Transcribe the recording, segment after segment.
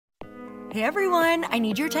Hey everyone, I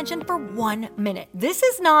need your attention for 1 minute. This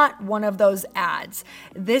is not one of those ads.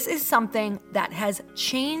 This is something that has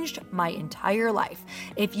changed my entire life.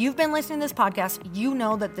 If you've been listening to this podcast, you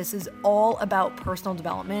know that this is all about personal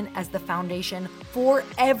development as the foundation for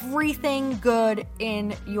everything good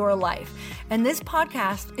in your life. And this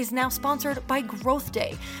podcast is now sponsored by Growth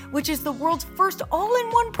Day, which is the world's first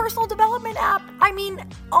all-in-one personal development app. I mean,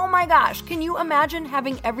 oh my gosh, can you imagine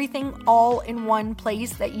having everything all in one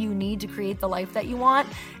place that you need to create the life that you want?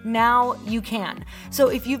 Now you can. So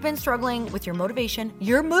if you've been struggling with your motivation,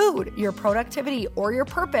 your mood, your productivity, or your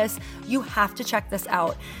purpose, you have to check this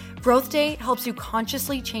out. Growth Day helps you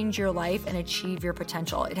consciously change your life and achieve your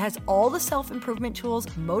potential. It has all the self-improvement tools,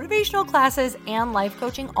 motivational classes, and life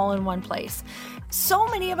coaching all in one place. So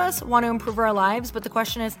many of us want to improve our lives, but the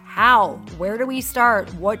question is how? Where do we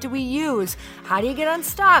start? What do we use? How do you get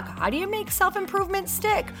unstuck? How do you make self-improvement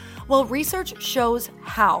stick? Well, research shows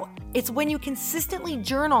how. It's when you consistently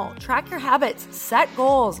journal, track your habits, set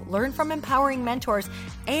goals, learn from empowering mentors,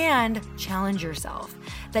 and challenge yourself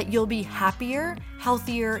that you'll be happier,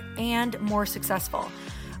 healthier, and more successful.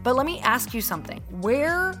 But let me ask you something.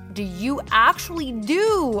 Where do you actually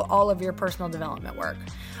do all of your personal development work?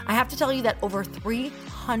 I have to tell you that over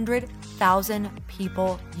 300,000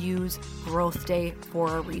 people use Growth Day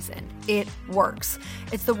for a reason. It works.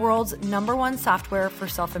 It's the world's #1 software for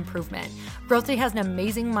self-improvement. Growth Day has an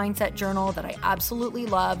amazing mindset journal that I absolutely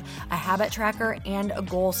love, a habit tracker, and a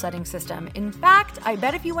goal-setting system. In fact, I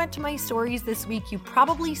bet if you went to my stories this week, you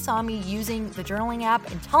probably saw me using the journaling app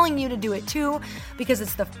and telling you to do it too, because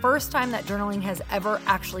it's the first time that journaling has ever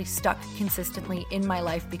actually stuck consistently in my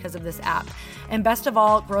life because of this app. And best of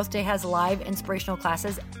all, Growth Day has live inspirational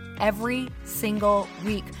classes every single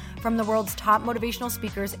week from the world's top motivational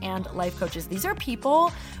speakers and life coaches. These are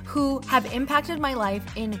people who have impacted my life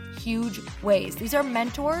in huge ways. These are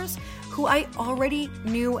mentors who I already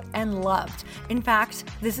knew and loved. In fact,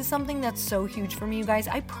 this is something that's so huge for me, you guys.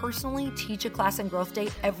 I personally teach a class in Growth Day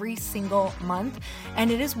every single month,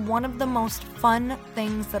 and it is one of the most fun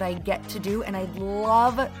things that I get to do, and I'd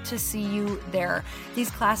love to see you there.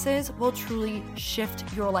 These classes will truly shift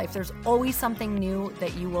your life. There's always something new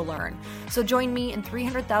that you will learn. So join me and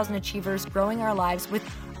 300,000 achievers growing our lives with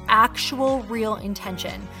actual real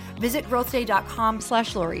intention. Visit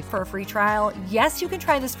growthday.com/Lori for a free trial. Yes, you can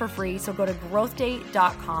try this for free. So go to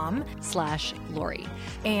growthday.com/Lori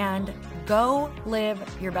and go live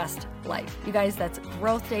your best life. You guys, that's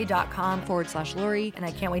growthday.com/Lori. And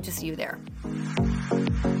I can't wait to see you there.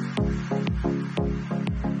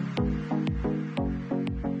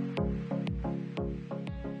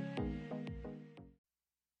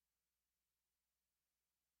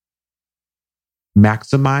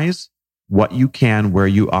 Maximize what you can where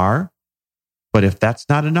you are. But if that's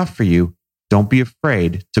not enough for you, don't be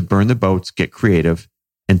afraid to burn the boats, get creative,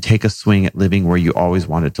 and take a swing at living where you always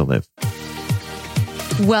wanted to live.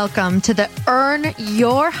 Welcome to the Earn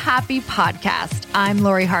Your Happy podcast. I'm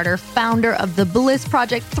Lori Harder, founder of The Bliss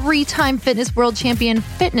Project, 3-time fitness world champion,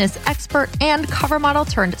 fitness expert, and cover model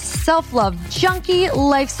turned self-love junkie,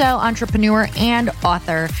 lifestyle entrepreneur, and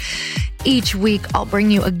author. Each week, I'll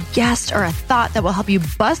bring you a guest or a thought that will help you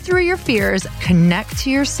bust through your fears, connect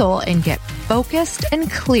to your soul, and get focused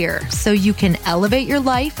and clear so you can elevate your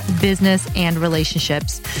life, business, and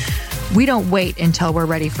relationships. We don't wait until we're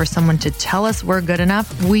ready for someone to tell us we're good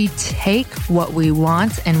enough. We take what we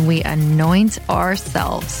want and we anoint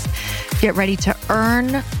ourselves. Get ready to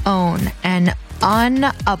earn, own, and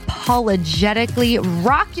unapologetically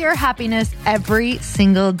rock your happiness every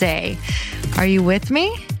single day. Are you with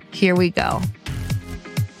me? Here we go.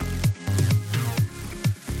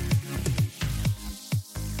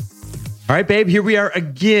 All right, babe, here we are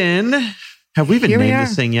again. Have we even named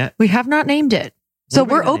this thing yet? We have not named it. So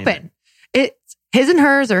we're open. It's his and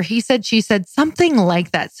hers, or he said, she said, something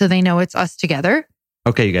like that. So they know it's us together.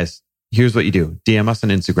 Okay, you guys, here's what you do. DM us on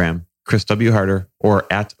Instagram, Chris W. Harder, or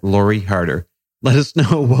at Lori Harder. Let us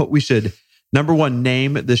know what we should, number one,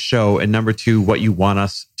 name the show, and number two, what you want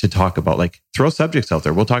us to talk about. Like, throw subjects out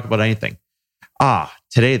there. We'll talk about anything.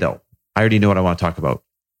 Today though, I already know what I want to talk about.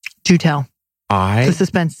 Do tell. The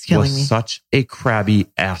suspense is killing me. Such a crabby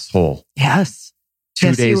asshole. Yes.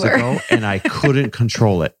 2 days ago, and I couldn't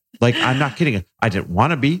control it. Like, I'm not kidding. I didn't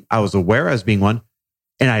want to be. I was aware I was being one,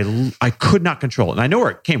 and I could not control it. And I know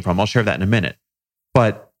where it came from. I'll share that in a minute.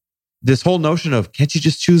 But this whole notion of, can't you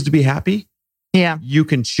just choose to be happy? Yeah. You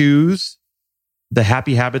can choose the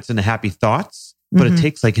happy habits and the happy thoughts, but it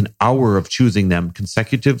takes like an hour of choosing them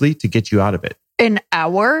consecutively to get you out of it. An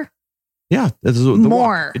hour? Yeah.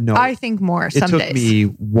 More. No, I think more some days. It took me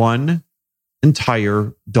one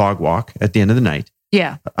entire dog walk at the end of the night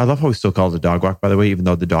Yeah. I love how we still call it a dog walk, by the way, even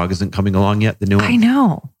though the dog isn't coming along yet. The new one. I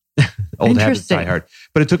know. Old habits die hard.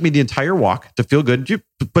 But it took me the entire walk to feel good.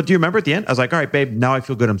 But do you remember at the end? I was like, all right, babe, now I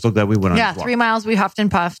feel good. I'm so glad we went on this walk. 3 miles, we huffed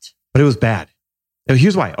and puffed. But it was bad.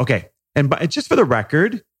 Here's why. Okay. And just for the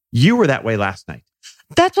record, you were that way last night.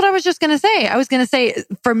 That's what I was just going to say. I was going to say,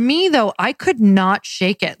 for me though, I could not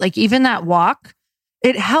shake it. Like even that walk,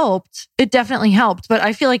 it helped. It definitely helped. But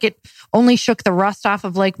I feel like it only shook the rust off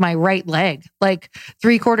of like my right leg. Like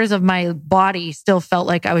 3/4 of my body still felt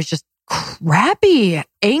like I was just crappy,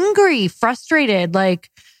 angry, frustrated, like,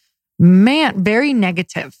 man, very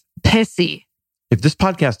negative, pissy. If this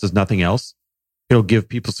podcast does nothing else, it'll give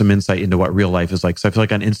people some insight into what real life is like. So I feel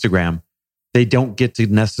like on Instagram, they don't get to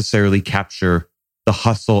necessarily capture the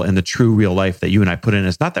hustle and the true real life that you and I put in.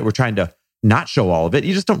 It's not that we're trying to not show all of it.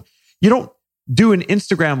 You don't do an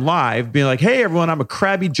Instagram live being like, hey, everyone, I'm a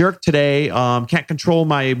crabby jerk today. Can't control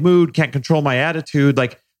my mood, can't control my attitude.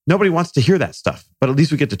 Like nobody wants to hear that stuff, but at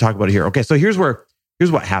least we get to talk about it here. Okay. So here's what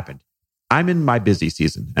happened. I'm in my busy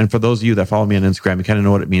season. And for those of you that follow me on Instagram, you kind of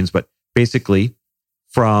know what it means, but basically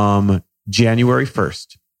from January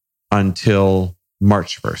 1st until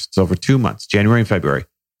March 1st. So for 2 months, January and February,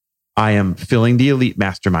 I am filling the Elite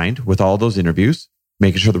Mastermind with all those interviews,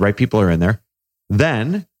 making sure the right people are in there.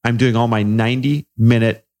 Then I'm doing all my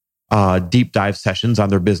 90-minute deep dive sessions on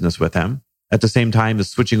their business with them. At the same time as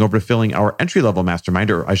switching over to filling our entry-level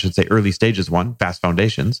mastermind, or I should say early stages one, Fast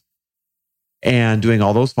Foundations, and doing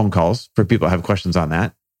all those phone calls for people that have questions on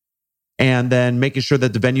that. And then making sure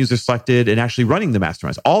that the venues are selected and actually running the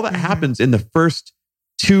masterminds. All that happens in the first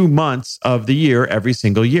 2 months of the year, every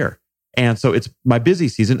single year. And so it's my busy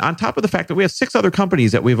season on top of the fact that we have 6 other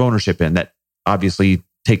companies that we have ownership in that obviously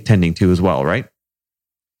take tending to as well, right?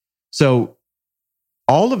 So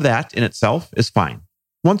all of that in itself is fine.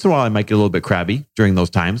 Once in a while, I might get a little bit crabby during those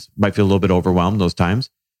times, might feel a little bit overwhelmed those times.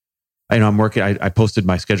 I know I'm working, I posted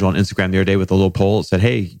my schedule on Instagram the other day with a little poll. It said,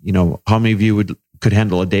 hey, how many of you could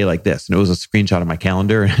handle a day like this? And it was a screenshot of my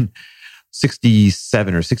calendar, and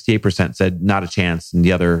 67 or 68% said not a chance. And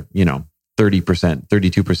the other, 30%,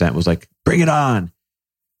 32% was like, bring it on.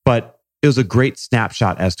 But it was a great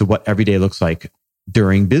snapshot as to what every day looks like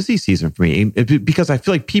during busy season for me. Because I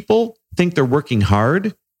feel like people think they're working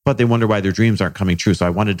hard, but they wonder why their dreams aren't coming true. So I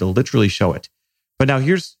wanted to literally show it. But now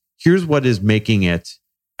here's what is making it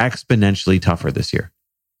exponentially tougher this year.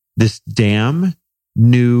 This damn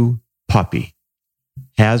new puppy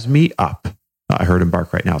has me up. I heard him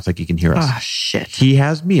bark right now. It's like he can hear us. Oh, shit. He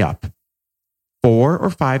has me up 4 or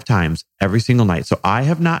 5 times every single night. So I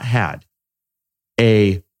have not had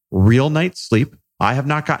a real night's sleep. I have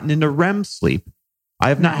not gotten into REM sleep. I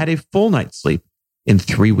have not had a full night's sleep in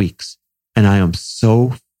 3 weeks. And I am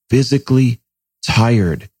so physically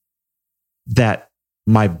tired that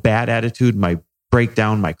my bad attitude, my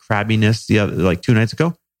breakdown, my crabbiness like 2 nights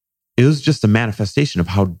ago, it was just a manifestation of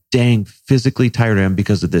how dang physically tired I am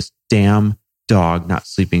because of this damn dog not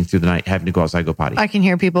sleeping through the night, having to go outside, go potty. I can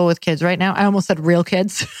hear people with kids right now. I almost said real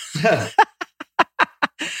kids.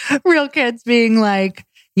 Real kids being like,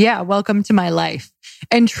 yeah, welcome to my life.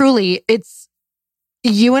 And truly, it's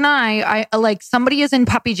you and I like somebody is in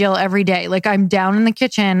puppy jail every day. Like I'm down in the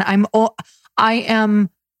kitchen. I am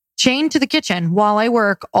chained to the kitchen while I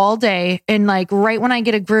work all day. And like right when I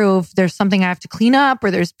get a groove, there's something I have to clean up,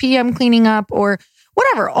 or there's PM cleaning up, or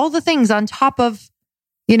whatever, all the things on top of,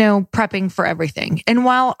 prepping for everything. And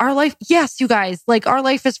while our life, yes, you guys, like our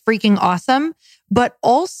life is freaking awesome, but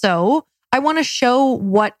also I want to show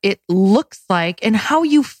what it looks like and how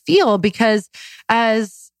you feel, because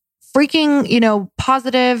as freaking,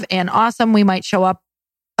 positive and awesome we might show up.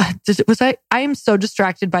 I am so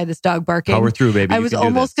distracted by this dog barking. Power through, baby. I was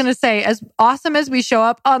almost going to say, as awesome as we show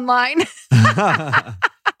up online.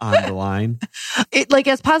 On the line.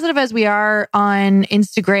 As positive as we are on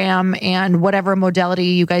Instagram and whatever modality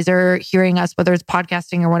you guys are hearing us, whether it's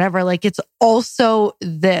podcasting or whatever, it's also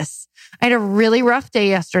this. I had a really rough day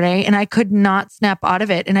yesterday and I could not snap out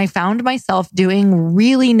of it. And I found myself doing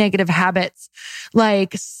really negative habits,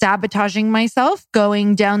 like sabotaging myself,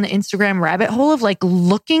 going down the Instagram rabbit hole of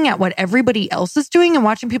looking at what everybody else is doing and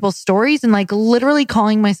watching people's stories and literally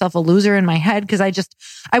calling myself a loser in my head. Cause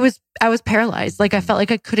I was paralyzed. I felt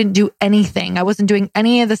like I couldn't do anything. I wasn't doing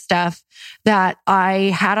any of the stuff that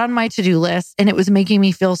I had on my to-do list, and it was making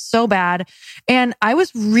me feel so bad. And I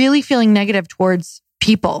was really feeling negative towards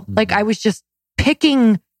people. I was just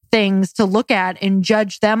picking things to look at and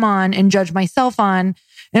judge them on and judge myself on.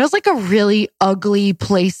 And it was a really ugly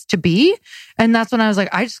place to be. And that's when I was like,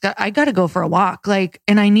 I got to go for a walk.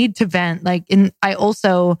 And I need to vent. And I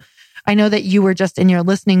also, I know that you were just in your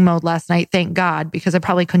listening mode last night. Thank God, because I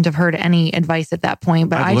probably couldn't have heard any advice at that point.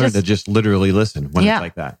 But I've learned to just literally listen when it's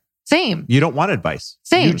like that. Same. You don't want advice.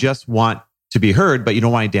 Same. You just want to be heard, but you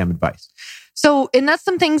don't want any damn advice. So, and that's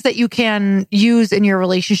some things that you can use in your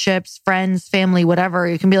relationships, friends, family, whatever.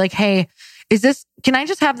 You can be like, hey, can I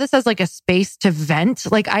just have this as like a space to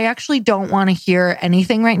vent? Like, I actually don't want to hear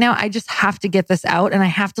anything right now. I just have to get this out and I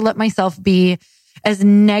have to let myself be as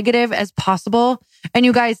negative as possible. And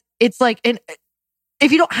you guys, it's like,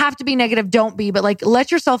 if you don't have to be negative, don't be, but like,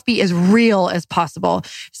 let yourself be as real as possible.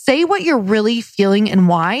 Say what you're really feeling and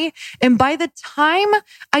why. And by the time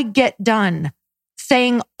I get done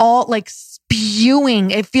saying all, like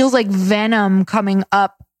spewing, it feels like venom coming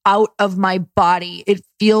up out of my body. It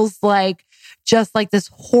feels like just like this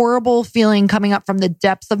horrible feeling coming up from the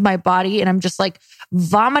depths of my body. And I'm just like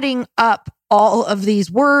vomiting up all of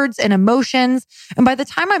these words and emotions. And by the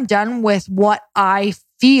time I'm done with what I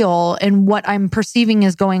feel and what I'm perceiving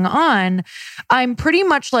is going on, I'm pretty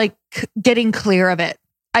much like getting clear of it.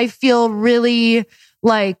 I feel really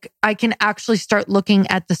like I can actually start looking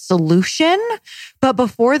at the solution. But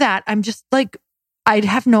before that, I'm just like, I'd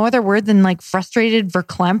have no other word than like frustrated,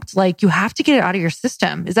 verklempt. Like, you have to get it out of your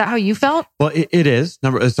system. Is that how you felt? Well, it is.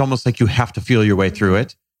 It's almost like you have to feel your way through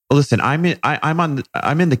it. Well, listen, I'm in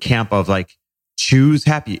the camp of like, choose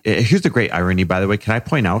happy. Here's the great irony, by the way. Can I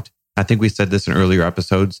point out? I think we said this in earlier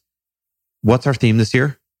episodes. What's our theme this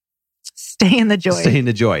year? Stay in the joy. Stay in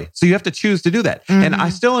the joy. So you have to choose to do that. Mm-hmm. And I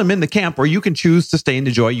still am in the camp where you can choose to stay in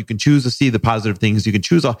the joy. You can choose to see the positive things. You can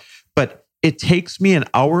choose all, but it takes me an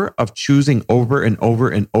hour of choosing over and over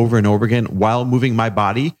and over and over again while moving my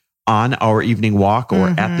body on our evening walk or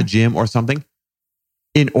at the gym or something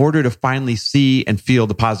in order to finally see and feel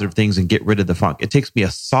the positive things and get rid of the funk. It takes me a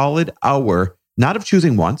solid hour, not of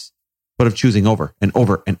choosing once, but of choosing over and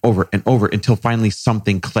over and over and over until finally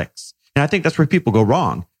something clicks. And I think that's where people go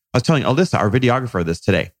wrong. I was telling Alyssa, our videographer, this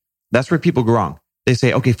today. That's where people go wrong. They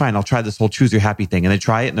say, okay, fine, I'll try this whole choose your happy thing. And they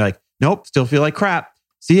try it and they're like, nope, still feel like crap.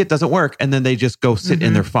 See, it doesn't work. And then they just go sit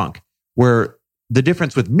in their funk. Where the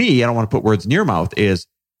difference with me, I don't want to put words in your mouth, is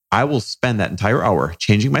I will spend that entire hour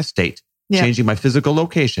changing my state, changing my physical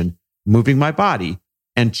location, moving my body,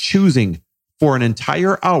 and choosing for an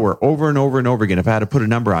entire hour over and over and over again. If I had to put a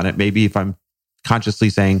number on it, maybe if I'm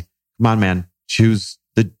consciously saying, come on, man, choose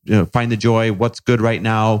find the joy, what's good right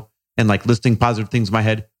now, and like listing positive things in my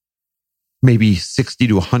head, maybe 60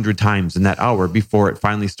 to 100 times in that hour before it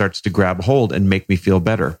finally starts to grab hold and make me feel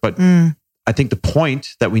better. But I think the point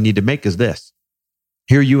that we need to make is this.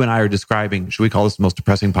 Here you and I are describing, should we call this the most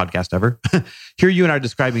depressing podcast ever? Here you and I are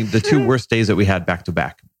describing the two worst days that we had back to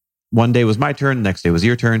back. One day was my turn, the next day was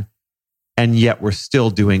your turn. And yet we're still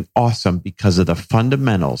doing awesome because of the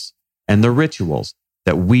fundamentals and the rituals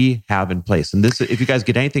that we have in place. And this, if you guys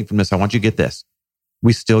get anything from this, I want you to get this.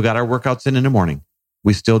 We still got our workouts in the morning.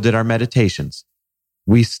 We still did our meditations.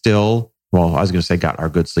 We still, well, I was going to say got our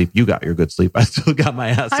good sleep. You got your good sleep. I still got my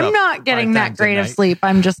ass up. I'm not getting that great of sleep.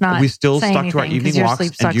 I'm just not. We still stuck to our evening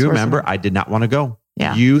walks. And do you remember, I did not want to go.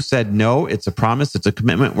 Yeah. You said, no, it's a promise. It's a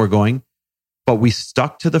commitment. We're going. But we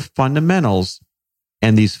stuck to the fundamentals.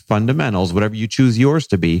 And these fundamentals, whatever you choose yours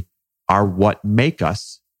to be, are what make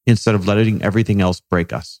us instead of letting everything else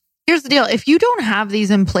break us. Here's the deal. If you don't have these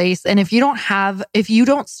in place and if you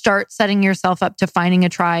don't start setting yourself up to finding a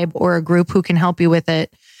tribe or a group who can help you with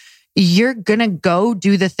it, you're going to go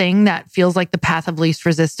do the thing that feels like the path of least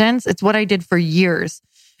resistance. It's what I did for years.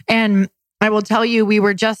 And I will tell you, we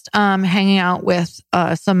were just hanging out with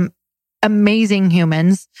some amazing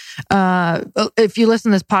humans. If you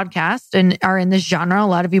listen to this podcast and are in this genre, a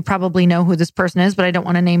lot of you probably know who this person is, but I don't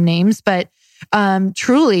want to name names. But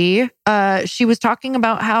truly, she was talking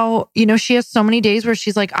about how, she has so many days where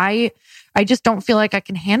she's like, I just don't feel like I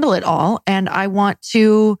can handle it all. And I want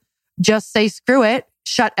to just say, screw it,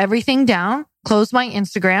 shut everything down, close my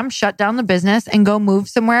Instagram, shut down the business and go move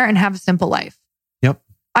somewhere and have a simple life. Yep.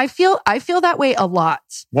 I feel that way a lot.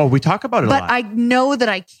 Well, we talk about it a lot. But I know that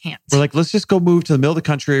I can't. We're like, let's just go move to the middle of the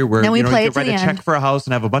country where we you can write a check for a house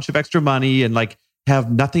and have a bunch of extra money and like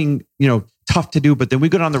have nothing, tough to do. But then we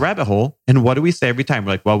go down the rabbit hole. And what do we say every time?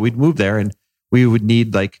 We're like, well, we'd move there and we would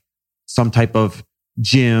need like some type of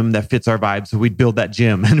gym that fits our vibe. So we'd build that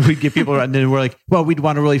gym and we'd give people, and then we're like, well, we'd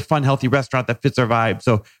want a really fun, healthy restaurant that fits our vibe.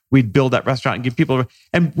 So we'd build that restaurant and give people,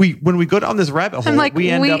 and when we go down this rabbit hole,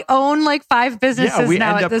 we own like 5 businesses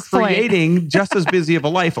now at this point. We end up creating just as busy of a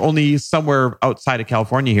life, only somewhere outside of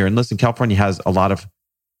California here. And listen, California has a lot of,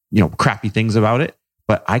 crappy things about it,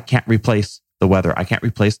 but I can't replace the weather. I can't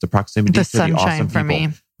replace the proximity to the awesome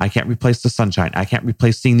people. I can't replace the sunshine. I can't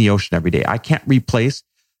replace seeing the ocean every day. I can't replace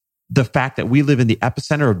the fact that we live in the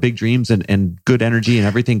epicenter of big dreams and good energy and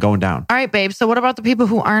everything going down. All right, babe. So what about the people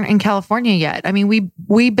who aren't in California yet? I mean,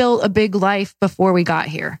 we built a big life before we got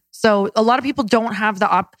here. So a lot of people don't have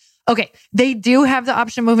the okay, they do have the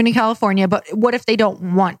option of moving to California, but what if they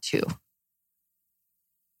don't want to?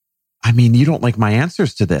 I mean, you don't like my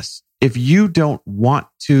answers to this. If you don't want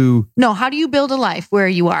to... No, how do you build a life where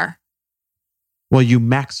you are? Well, you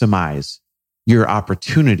maximize your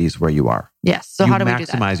opportunities where you are. Yes. So how do we do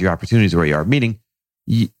that? You maximize your opportunities where you are, meaning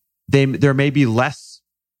there may be less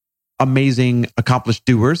amazing, accomplished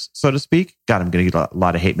doers, so to speak. God, I'm going to get a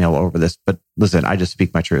lot of hate mail over this, but listen, I just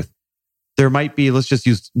speak my truth. There might be, let's just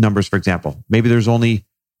use numbers for example. Maybe there's only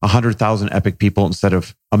 100,000 epic people instead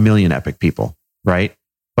of 1 million epic people, right?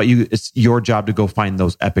 But it's your job to go find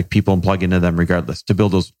those epic people and plug into them regardless, to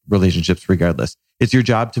build those relationships regardless. It's your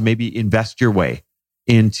job to maybe invest your way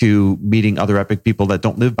into meeting other epic people that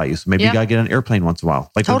don't live by you. So maybe you got to get on an airplane once in a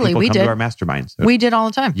while. Like totally, when people come to our masterminds. We did all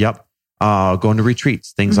the time. Yep. Going to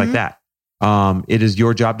retreats, things like that. It is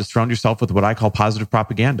your job to surround yourself with what I call positive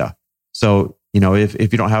propaganda. So,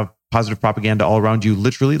 if you don't have positive propaganda all around you,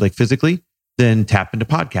 literally, like physically, then tap into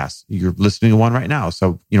podcasts. You're listening to one right now.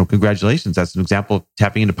 So, congratulations. That's an example of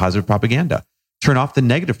tapping into positive propaganda. Turn off the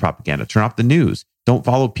negative propaganda. Turn off the news. Don't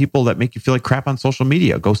follow people that make you feel like crap on social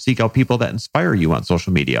media. Go seek out people that inspire you on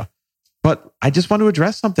social media. But I just want to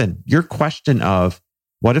address something. Your question of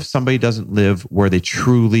what if somebody doesn't live where they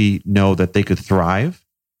truly know that they could thrive?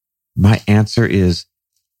 My answer is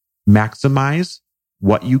maximize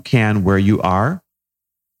what you can where you are.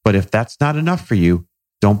 But if that's not enough for you,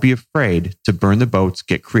 don't be afraid to burn the boats,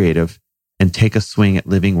 get creative, and take a swing at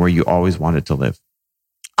living where you always wanted to live.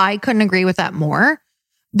 I couldn't agree with that more.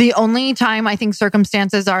 The only time I think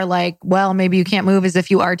circumstances are like, well, maybe you can't move is if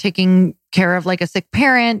you are taking care of like a sick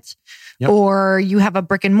parent, or you have a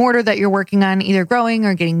brick and mortar that you're working on either growing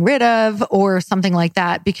or getting rid of or something like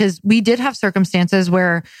that. Because we did have circumstances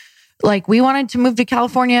where like we wanted to move to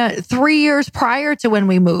California 3 years prior to when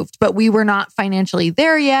we moved, but we were not financially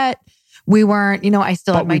there yet. We weren't, I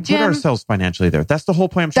still had my gym. But we put ourselves financially there. That's the whole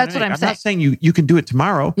point I'm trying to make. I'm not saying you can do it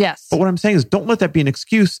tomorrow. Yes. But what I'm saying is don't let that be an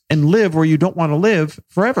excuse and live where you don't want to live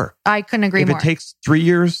forever. I couldn't agree more. If it takes 3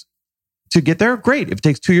 years to get there, great. If it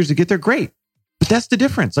takes 2 years to get there, great. But that's the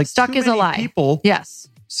difference. Like stuck is a lie. People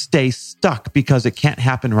stay stuck because it can't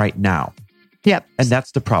happen right now. Yep. And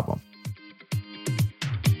that's the problem.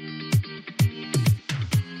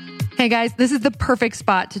 Hey guys, this is the perfect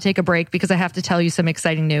spot to take a break because I have to tell you some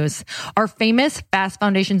exciting news. Our famous Fast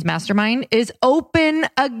Foundations Mastermind is open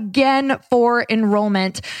again for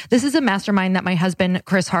enrollment. This is a mastermind that my husband,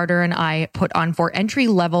 Chris Harder, and I put on for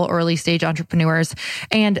entry-level early stage entrepreneurs.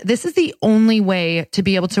 And this is the only way to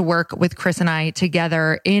be able to work with Chris and I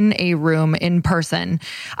together in a room in person.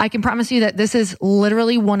 I can promise you that this is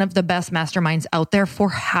literally one of the best masterminds out there for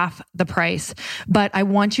half the price. But I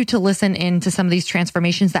want you to listen in to some of these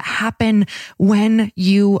transformations that happen when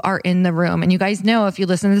you are in the room. And you guys know, if you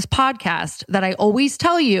listen to this podcast, that I always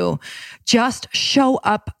tell you, just show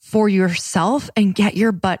up for yourself and get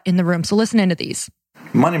your butt in the room. So listen into these.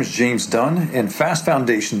 My name is James Dunn, and Fast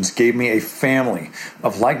Foundations gave me a family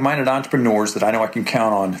of like-minded entrepreneurs that I know I can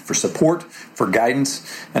count on for support, for guidance,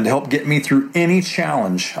 and to help get me through any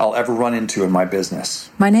challenge I'll ever run into in my business.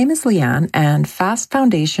 My name is Leanne, and Fast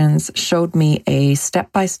Foundations showed me a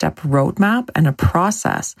step-by-step roadmap and a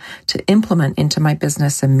process to implement into my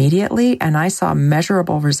business immediately, and I saw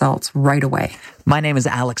measurable results right away. My name is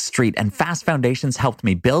Alex Street, and Fast Foundations helped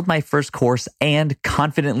me build my first course and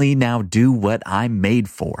confidently now do what I'm made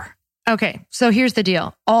for. Okay, so here's the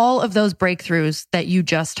deal. All of those breakthroughs that you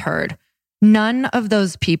just heard, none of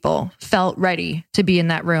those people felt ready to be in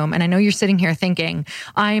that room. And I know you're sitting here thinking,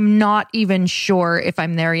 I'm not even sure if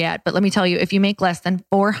I'm there yet. But let me tell you, if you make less than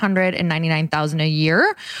 $499,000 a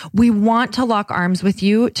year, we want to lock arms with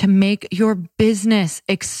you to make your business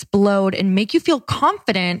explode and make you feel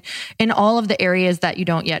confident in all of the areas that you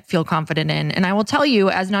don't yet feel confident in. And I will tell you,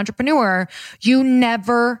 as an entrepreneur, you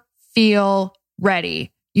never feel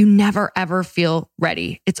ready. You never, ever feel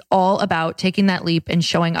ready. It's all about taking that leap and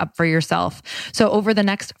showing up for yourself. So over the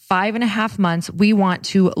next 5.5 months, we want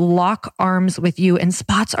to lock arms with you, and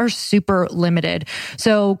spots are super limited.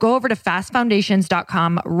 So go over to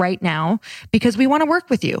fastfoundations.com right now because we want to work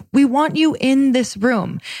with you. We want you in this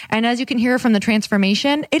room. And as you can hear from the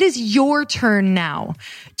transformation, it is your turn now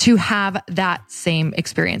to have that same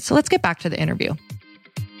experience. So let's get back to the interview.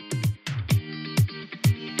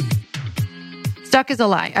 Stuck is a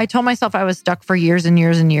lie. I told myself I was stuck for years and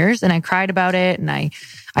years and years, and I cried about it, and I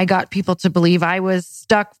got people to believe I was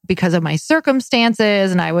stuck because of my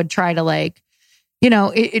circumstances, and I would try to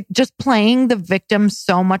it just playing the victim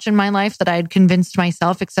so much in my life that I had convinced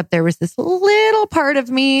myself, except there was this little part of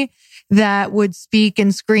me that would speak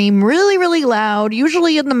and scream really, really loud,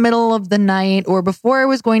 usually in the middle of the night or before I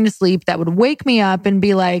was going to sleep, that would wake me up and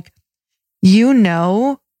be like,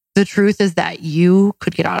 the truth is that you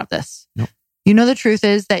could get out of this. Nope. The truth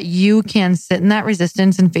is that you can sit in that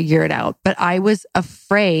resistance and figure it out. But I was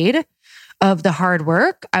afraid of the hard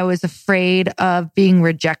work. I was afraid of being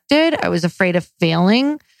rejected. I was afraid of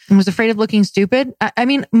failing. I was afraid of looking stupid. I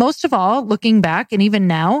mean, most of all, looking back and even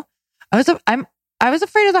now, I was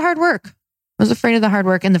afraid of the hard work. I was afraid of the hard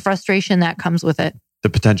work and the frustration that comes with it. The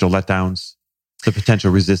potential letdowns, the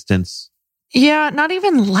potential resistance. Yeah, not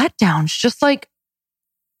even letdowns, just like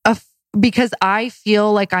because I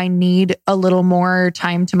feel like I need a little more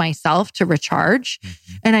time to myself to recharge.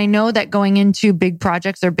 Mm-hmm. And I know that going into big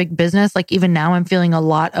projects or big business, like even now I'm feeling a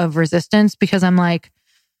lot of resistance because I'm like,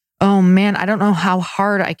 oh man, I don't know how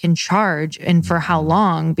hard I can charge and for how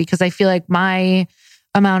long, because I feel like my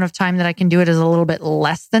amount of time that I can do it is a little bit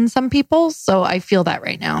less than some people's. So I feel that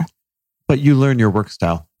right now. But you learn your work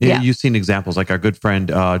style. Yeah. You've seen examples like our good friend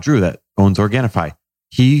Drew that owns Organifi.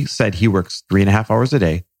 He said he works 3.5 hours a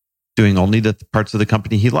day doing only the parts of the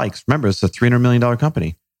company he likes. Remember, it's a $300 million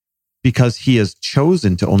company because he has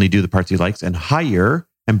chosen to only do the parts he likes and hire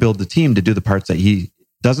and build the team to do the parts that he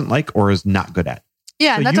doesn't like or is not good at.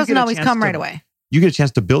 Yeah, so and that doesn't always come right away. You get a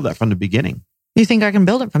chance to build that from the beginning. You think I can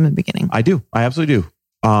build it from the beginning? I do. I absolutely do.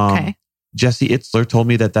 Okay. Jesse Itzler told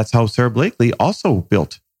me that that's how Sarah Blakely also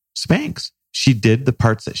built Spanx. She did the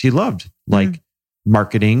parts that she loved, like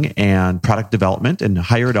marketing and product development, and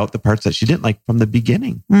hired out the parts that she didn't like from the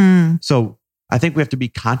beginning. So I think we have to be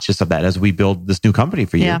conscious of that as we build this new company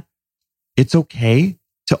for you. Yeah. It's okay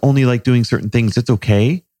to only like doing certain things. It's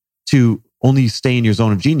okay to only stay in your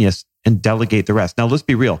zone of genius and delegate the rest. Now, let's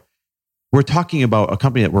be real. We're talking about a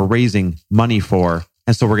company that we're raising money for.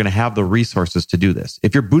 And so we're going to have the resources to do this.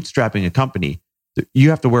 If you're bootstrapping a company, you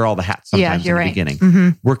have to wear all the hats sometimes in the beginning. Mm-hmm.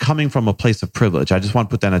 We're coming from a place of privilege. I just want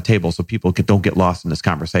to put that on the table so people don't get lost in this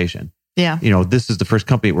conversation. Yeah. This is the first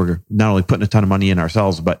company we're not only putting a ton of money in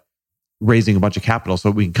ourselves, but raising a bunch of capital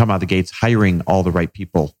so we can come out of the gates hiring all the right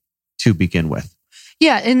people to begin with.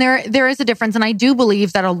 Yeah. And there is a difference. And I do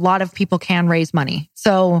believe that a lot of people can raise money.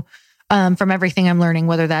 So from everything I'm learning,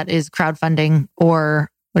 whether that is crowdfunding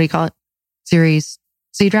or what do you call it?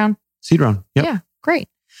 Seed round? Seed round. Yep. Yeah, great.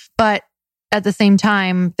 But at the same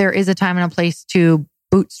time, there is a time and a place to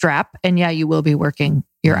bootstrap. And yeah, you will be working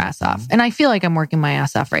your ass off. And I feel like I'm working my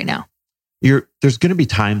ass off right now. There's going to be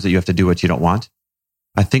times that you have to do what you don't want.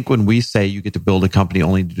 I think when we say you get to build a company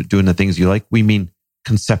only doing the things you like, we mean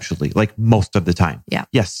conceptually, like most of the time. Yeah.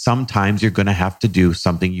 Yes, sometimes you're going to have to do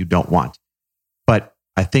something you don't want. But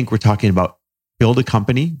I think we're talking about build a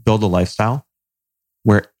company, build a lifestyle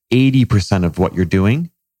where 80% of what you're doing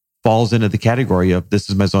falls into the category of this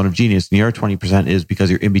is my zone of genius. And the other 20% is because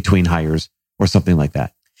you're in between hires or something like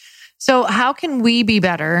that. So how can we be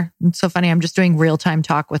better? It's so funny. I'm just doing real-time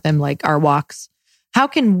talk with him, like our walks. How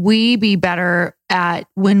can we be better at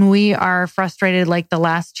when we are frustrated, like the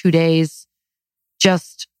last 2 days,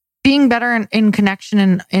 just being better in connection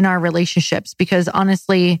and in our relationships? Because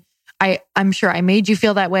honestly, I'm sure I made you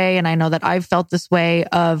feel that way. And I know that I've felt this way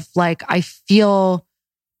of like, I feel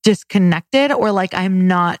disconnected or like I'm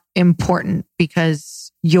not important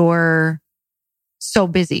because you're so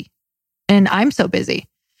busy and I'm so busy.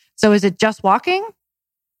 So is it just walking?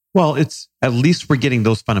 Well, it's at least we're getting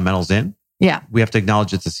those fundamentals in. Yeah. We have to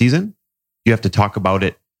acknowledge it's a season. You have to talk about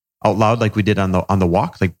it out loud like we did on the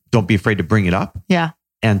walk. Like, don't be afraid to bring it up. Yeah.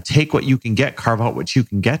 And take what you can get, carve out what you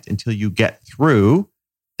can get until you get through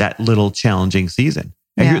that little challenging season.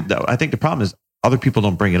 And I think the problem is other people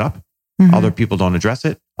don't bring it up. Mm-hmm. Other people don't address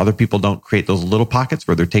it. Other people don't create those little pockets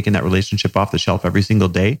where they're taking that relationship off the shelf every single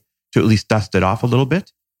day to at least dust it off a little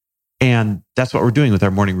bit. And that's what we're doing with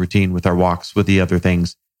our morning routine, with our walks, with the other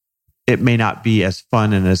things. It may not be as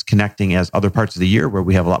fun and as connecting as other parts of the year where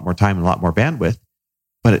we have a lot more time and a lot more bandwidth,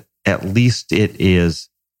 but at least it is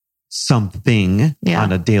something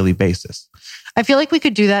on a daily basis. I feel like we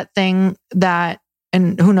could do that thing that,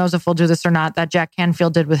 and who knows if we'll do this or not, that Jack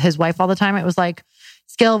Canfield did with his wife all the time. It was like,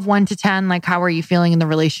 scale of 1 to 10, like how are you feeling in the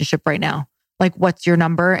relationship right now? Like what's your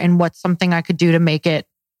number and what's something I could do to make it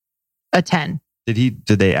a 10? Did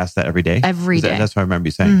they ask that every day? Every day. That's what I remember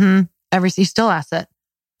you saying. Mm-hmm. You still ask it.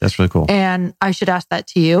 That's really cool. And I should ask that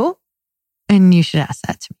to you and you should ask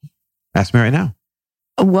that to me. Ask me right now.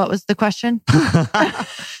 What was the question?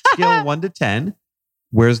 Scale of 1 to 10.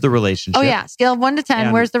 Where's the relationship? Oh yeah. Scale of 1 to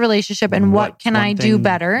 10. Where's the relationship and what can I do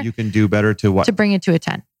better? You can do better to what? To bring it to a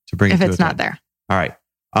 10. To bring it if to it's a 10. not there. All right.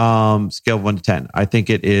 Scale of 1 to 10. I think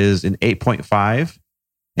it is an 8.5.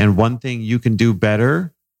 And one thing you can do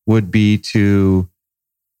better would be to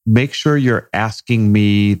make sure you're asking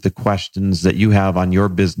me the questions that you have on your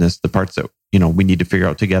business, the parts that, we need to figure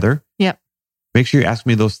out together. Yep. Make sure you ask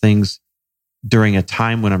me those things during a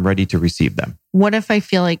time when I'm ready to receive them. What if I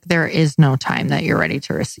feel like there is no time that you're ready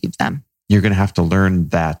to receive them? You're going to have to learn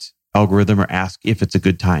that algorithm or ask if it's a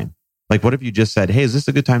good time. Like, what if you just said, hey, is this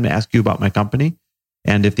a good time to ask you about my company?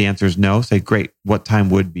 And if the answer is no, say, great, what time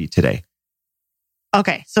would be today?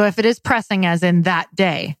 Okay. So if it is pressing as in that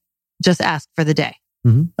day, just ask for the day.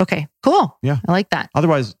 Mm-hmm. Okay, cool. Yeah. I like that.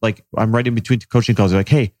 Otherwise, like I'm right in between two coaching calls. They're like,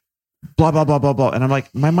 hey, blah, blah, blah, blah, blah. And I'm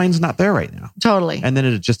like, my mind's not there right now. Totally. And then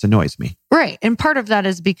it just annoys me. Right. And part of that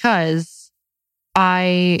is because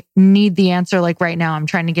I need the answer. Like right now, I'm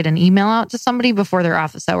trying to get an email out to somebody before their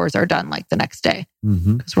office hours are done, like the next day,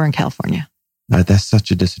 because we're in California. That's such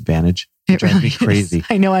a disadvantage. It drives really me crazy. Is.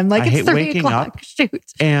 I know. I'm like, I it's hate 3 waking o'clock. up. Shoot.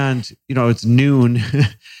 And, it's noon.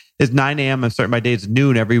 It's 9 a.m. I'm starting my day. It's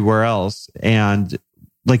noon everywhere else. And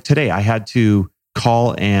like today, I had to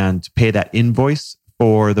call and pay that invoice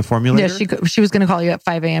for the formulator. Yeah, she was going to call you at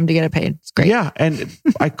 5 a.m. to get it paid. It's great. Yeah. And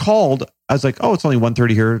I called. I was like, oh, it's only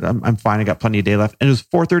 1:30 here. I'm fine. I got plenty of day left. And it was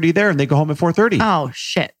 4:30 there and they go home at 4:30. Oh,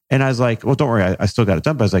 shit. And I was like, well, don't worry. I still got it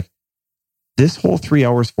done. But I was like, this whole 3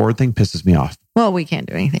 hours forward thing pisses me off. Well, we can't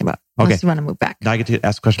do anything about it unless you want to move back. Now I get to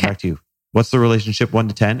ask a question back to you. What's the relationship 1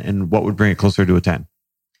 to 10 and what would bring it closer to a 10?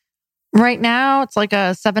 Right now, it's like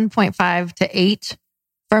a 7.5 to 8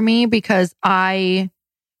 for me because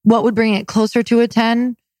what would bring it closer to a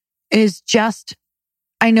 10 is just,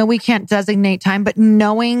 I know we can't designate time, but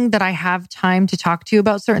knowing that I have time to talk to you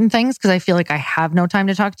about certain things, because I feel like I have no time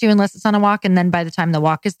to talk to you unless it's on a walk. And then by the time the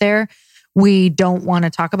walk is there, we don't want to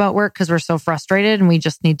talk about work because we're so frustrated and we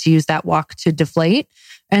just need to use that walk to deflate.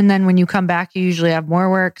 And then when you come back, you usually have more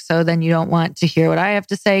work. So then you don't want to hear what I have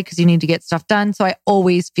to say because you need to get stuff done. So I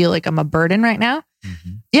always feel like I'm a burden right now.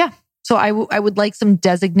 Mm-hmm. Yeah. So I would like some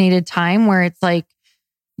designated time where it's like,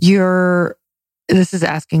 this is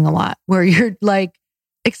asking a lot, where you're like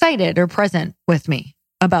excited or present with me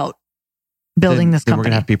about building this company. We're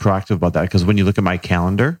going to have to be proactive about that because when you look at my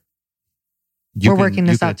calendar, we're working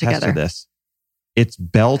this out together. It's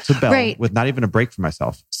bell to bell right. with not even a break for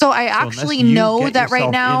myself. So I actually know that right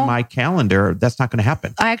now in my calendar, that's not going to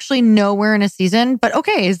happen. I actually know we're in a season, but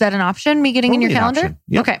okay. Is that an option? Me getting in your calendar?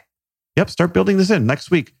 Yep. Okay. Yep. Start building this in next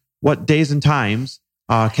week. What days and times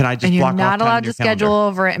can I just and you're block off not allowed to schedule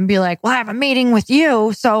over it and be like, well, I have a meeting with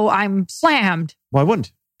you, so I'm slammed. Well, I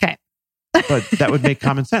wouldn't. Okay. But that would make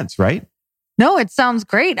common sense, right? No, it sounds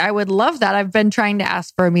great. I would love that. I've been trying to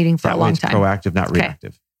ask for a meeting for a long time. Proactive, not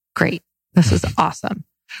reactive. Great. This is awesome.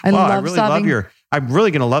 I'm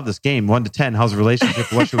really going to love this game. 1 to 10. How's the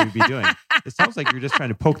relationship? What should we be doing? It sounds like you're just trying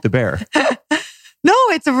to poke the bear. No,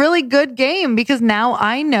 it's a really good game because now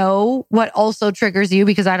I know what also triggers you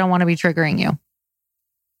because I don't want to be triggering you.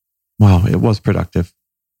 Wow, it was productive.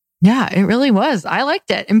 Yeah, it really was. I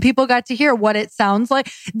liked it. And people got to hear what it sounds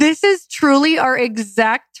like. This is truly our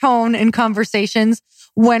exact tone in conversations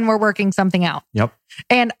when we're working something out. Yep.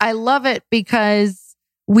 And I love it because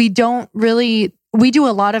we do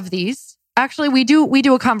a lot of these. Actually, we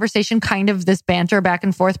do a conversation, kind of this banter back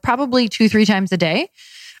and forth, probably 2-3 times a day.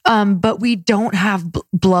 But we don't have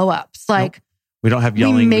blow-ups. Like, nope. We don't have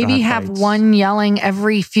yelling. We maybe have one yelling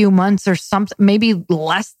every few months or something, maybe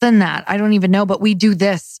less than that. I don't even know, but we do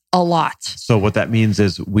this a lot. So what that means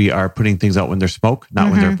is we are putting things out when there's smoke, not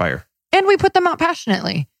when there's fire. And we put them out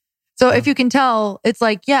passionately. So if you can tell, it's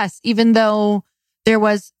like, yes, even though there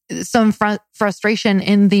was some frustration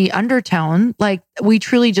in the undertone, like we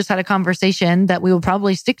truly just had a conversation that we will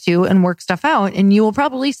probably stick to and work stuff out. And you will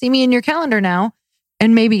probably see me in your calendar now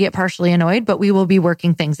and maybe get partially annoyed, but we will be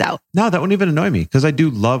working things out. No, that wouldn't even annoy me because I do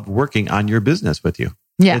love working on your business with you.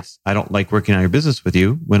 Yeah. I don't like working on your business with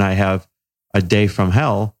you when I have a day from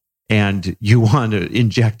hell and you want to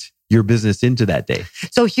inject your business into that day.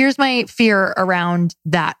 So here's my fear around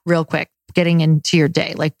that real quick, getting into your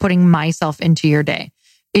day, like putting myself into your day,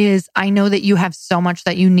 is I know that you have so much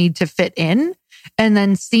that you need to fit in. And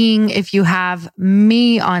then seeing if you have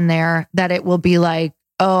me on there, that it will be like,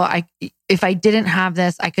 oh, if I didn't have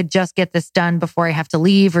this, I could just get this done before I have to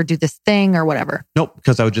leave or do this thing or whatever. Nope,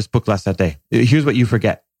 because I would just book less that day. Here's what you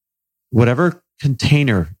forget. Whatever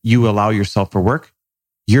container you allow yourself for work,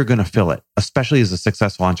 you're going to fill it, especially as a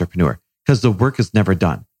successful entrepreneur, because the work is never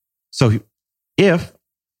done. So if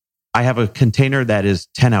I have a container that is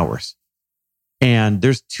 10 hours and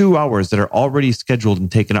there's 2 hours that are already scheduled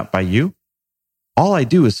and taken up by you, all I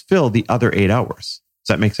do is fill the other 8 hours.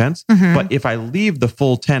 Does that make sense? Mm-hmm. But if I leave the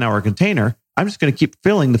full 10-hour container, I'm just going to keep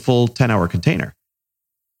filling the full 10-hour container.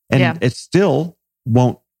 And it still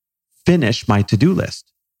won't finish my to-do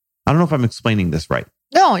list. I don't know if I'm explaining this right.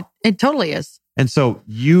 No, it totally is. And so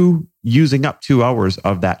you using up 2 hours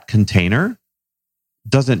of that container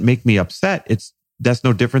doesn't make me upset. That's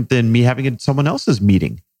no different than me having someone else's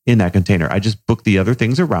meeting in that container. I just book the other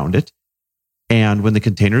things around it. And when the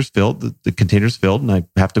container's filled, the container's filled and I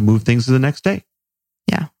have to move things to the next day.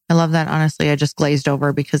 Yeah. I love that. Honestly, I just glazed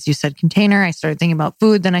over because you said container. I started thinking about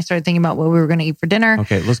food. Then I started thinking about what we were going to eat for dinner.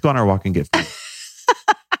 Okay, let's go on our walk and get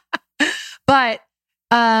food. But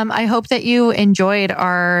I hope that you enjoyed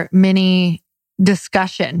our mini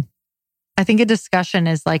discussion. I think a discussion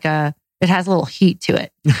is like it has a little heat to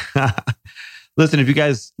it. Listen, if you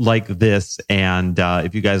guys like this and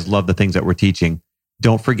if you guys love the things that we're teaching,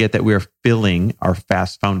 don't forget that we're filling our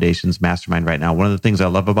Fast Foundations Mastermind right now. One of the things I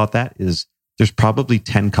love about that is there's probably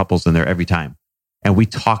 10 couples in there every time. And we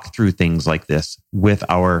talk through things like this with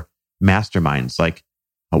our masterminds, like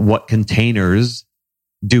what containers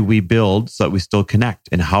do we build so that we still connect?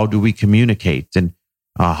 And how do we communicate? And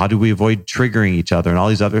how do we avoid triggering each other and all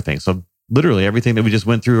these other things? So literally everything that we just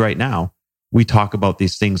went through right now, we talk about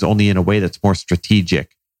these things only in a way that's more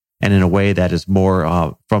strategic and in a way that is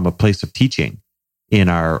more from a place of teaching in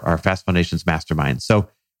our Fast Foundations Mastermind. So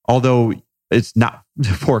although it's not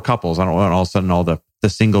for couples, I don't want all of a sudden all the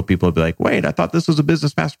single people to be like, wait, I thought this was a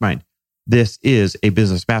business mastermind. This is a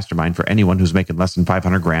business mastermind for anyone who's making less than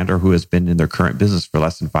 500 grand or who has been in their current business for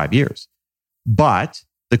less than 5 years. But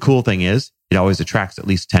the cool thing is it always attracts at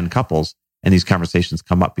least 10 couples and these conversations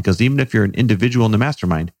come up because even if you're an individual in the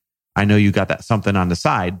mastermind, I know you got that something on the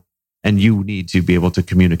side and you need to be able to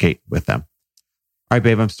communicate with them. All right,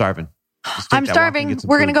 babe, I'm starving. I'm starving.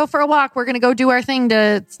 We're going to go for a walk. We're going to go do our thing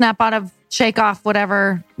to shake off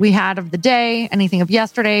whatever we had of the day, anything of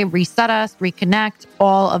yesterday, reset us, reconnect,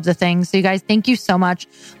 all of the things. So you guys, thank you so much.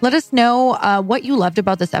 Let us know what you loved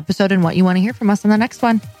about this episode and what you want to hear from us in the next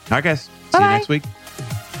one. All right, guys. Bye-bye. See you next week.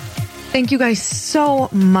 Thank you guys so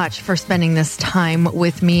much for spending this time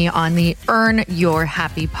with me on the Earn Your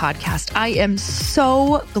Happy podcast. I am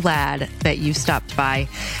so glad that you stopped by.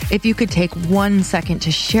 If you could take 1 second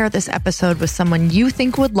to share this episode with someone you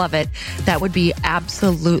think would love it, that would be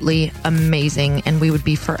absolutely amazing, and we would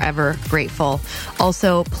be forever grateful.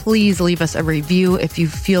 Also, please leave us a review if you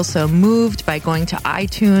feel so moved by going to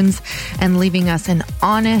iTunes and leaving us an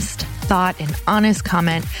honest thought, an honest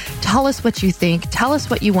comment. Tell us what you think. Tell us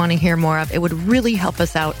what you want to hear more of. It would really help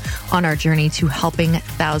us out on our journey to helping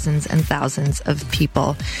thousands and thousands of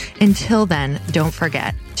people. Until then, don't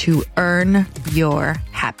forget to earn your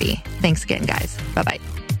happy. Thanks again, guys. Bye-bye.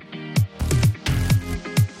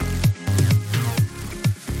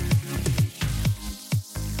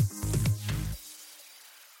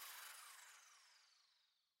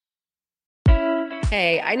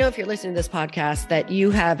 Hey, I know if you're listening to this podcast that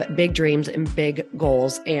you have big dreams and big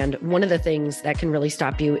goals. And one of the things that can really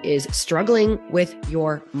stop you is struggling with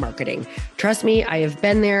your marketing. Trust me, I have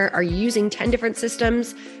been there. Are you using 10 different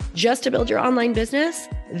systems just to build your online business?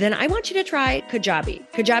 Then I want you to try Kajabi.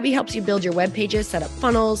 Kajabi helps you build your web pages, set up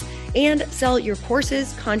funnels, and sell your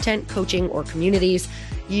courses, content, coaching, or communities.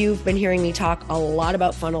 You've been hearing me talk a lot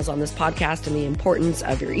about funnels on this podcast and the importance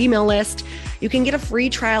of your email list. You can get a free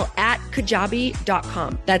trial at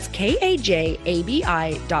kajabi.com. That's Kajabi.com.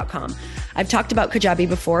 I've talked about Kajabi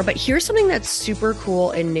before, but here's something that's super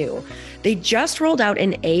cool and new. They just rolled out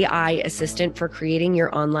an AI assistant for creating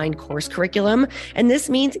your online course curriculum. And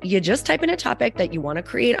this means you just type in a topic that you want to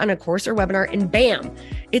create on a course or webinar and bam,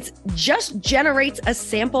 it just generates a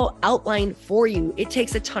sample outline for you. It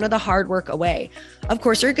takes a ton of the hard work away. Of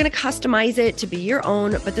course, you're going to customize it to be your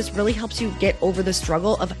own, but this really helps you get over the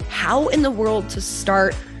struggle of how in the world to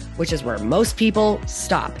start, which is where most people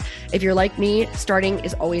stop. If you're like me, starting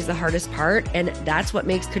is always the hardest part, and that's what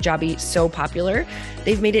makes Kajabi so popular.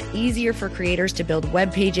 They've made it easier for creators to build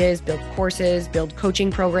web pages, build courses, build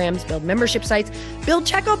coaching programs, build membership sites, build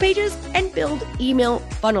checkout pages, and build email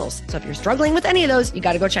funnels. So if you're struggling with any of those, you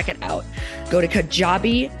got to go check it out. Go to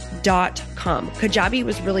Kajabi.com. Kajabi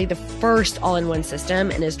was really the first all-in-one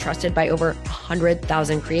system and is trusted by over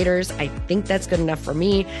 100,000 creators. I think that's good enough for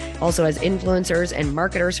me. Also as influencers and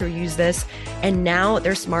marketers who use this. And now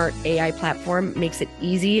their smart AI platform makes it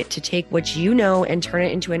easy to take what you know and turn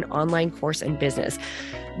it into an online course and business.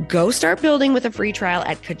 Go start building with a free trial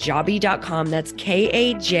at Kajabi.com. That's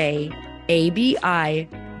Kajabi.com.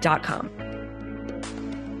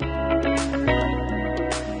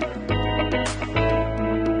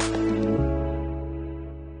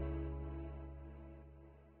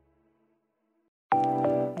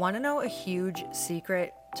 Want to know a huge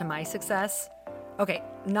secret to my success? Okay,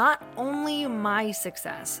 not only my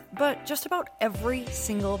success, but just about every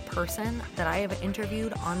single person that I have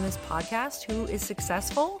interviewed on this podcast who is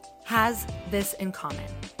successful has this in common.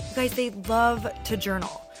 You guys, they love to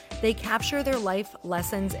journal. They capture their life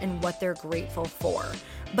lessons and what they're grateful for.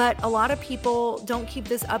 But a lot of people don't keep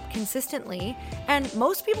this up consistently, and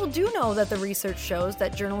most people do know that the research shows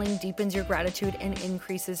that journaling deepens your gratitude and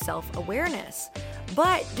increases self-awareness.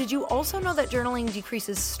 But did you also know that journaling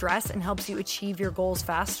decreases stress and helps you achieve your goals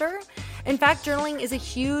faster? In fact, journaling is a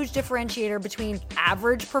huge differentiator between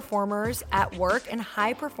average performers at work and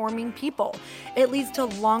high-performing people. It leads to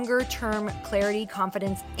longer-term clarity,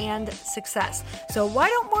 confidence, and success. So why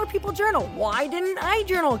don't more people journal? Why didn't I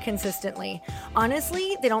journal consistently?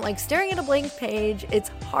 Honestly, they don't like staring at a blank page.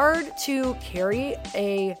 It's hard to carry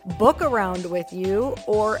a book around with you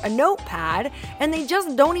or a notepad, and they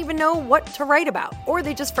just don't even know what to write about, or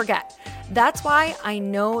they just forget. That's why I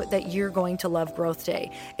know that you're going to love Growth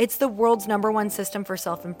Day. It's the world's #1 system for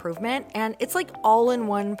self-improvement, and it's like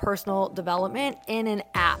all-in-one personal development in an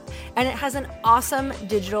app. And it has an awesome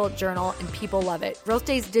digital journal, and people love it. Growth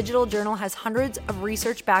Day's digital journal has hundreds of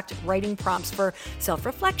research-backed writing prompts for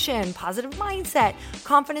self-reflection, positive mindset,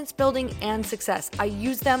 confidence building, and success. I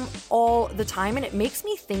use them all the time, and it makes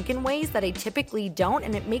me think in ways that I typically don't,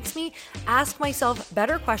 and it makes me ask myself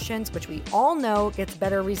better questions, which we all know gets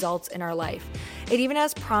better results in our life. It even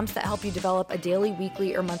has prompts that help you develop a daily,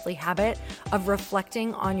 weekly, or monthly habit of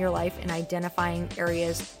reflecting on your life and identifying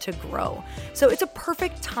areas to grow. So it's a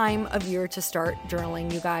perfect time of year to start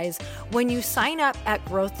journaling, you guys. When you sign up at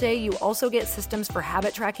Growth Day, you also get systems for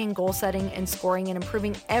habit tracking, goal setting, and scoring, and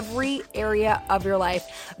improving every area of your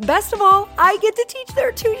life. Best of all, I get to teach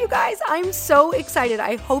there too, you guys. I'm so excited.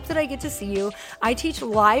 I hope that I get to see you. I teach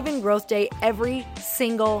live in Growth Day every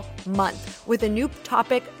single month with a new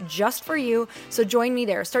topic just for you. So join me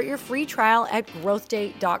there. Start your free trial at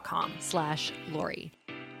growthday.com/Lori.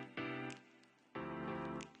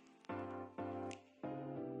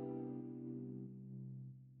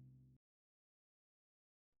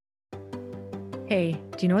 Hey,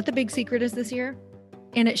 do you know what the big secret is this year?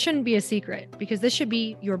 And it shouldn't be a secret because this should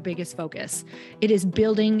be your biggest focus. It is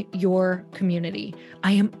building your community.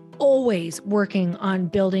 I am always working on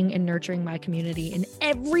building and nurturing my community, and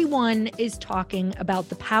everyone is talking about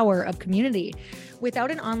the power of community.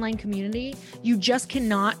 Without an online community, you just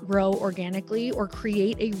cannot grow organically or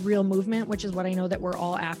create a real movement, which is what I know that we're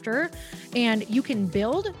all after. And you can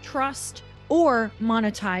build trust or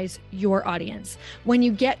monetize your audience. When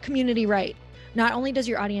you get community right, not only does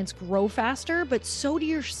your audience grow faster, but so do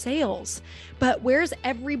your sales. But where's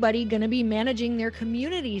everybody going to be managing their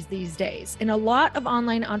communities these days? And a lot of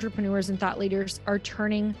online entrepreneurs and thought leaders are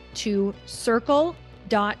turning to Circle.so.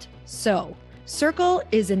 Circle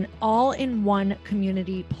is an all-in-one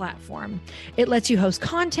community platform. It lets you host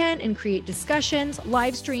content and create discussions,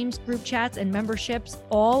 live streams, group chats, and memberships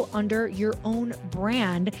all under your own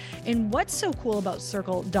brand. And what's so cool about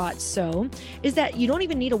Circle.so is that you don't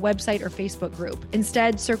even need a website or Facebook group.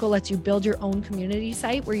 Instead, Circle lets you build your own community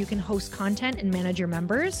site where you can host content and manage your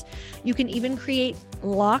members. You can even create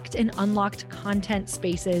locked and unlocked content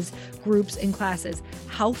spaces, groups, and classes.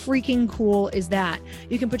 How freaking cool is that?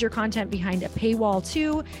 You can put your content behind a paywall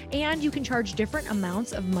too, and you can charge different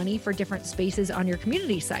amounts of money for different spaces on your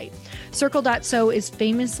community site. Circle.so is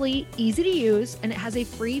famously easy to use, and it has a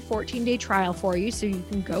free 14-day trial for you, so you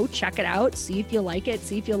can go check it out, see if you like it,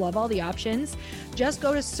 see if you love all the options. Just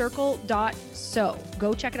go to Circle.so.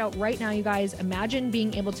 Go check it out right now, you guys. Imagine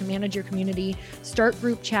being able to manage your community, start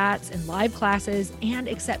group chats and live classes, and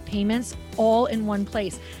accept payments all in one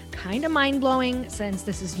place. Kind of mind-blowing since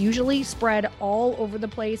this is usually spread all over the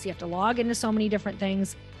place. You have to log into so many different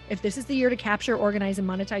things. If this is the year to capture, organize, and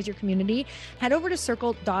monetize your community, head over to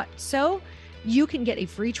Circle.so. You can get a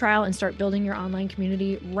free trial and start building your online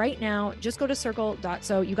community right now. Just go to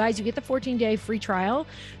Circle.so. You guys, you get the 14-day free trial.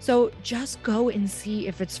 So just go and see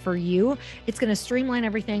if it's for you. It's going to streamline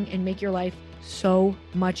everything and make your life so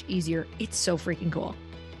much easier. It's so freaking cool.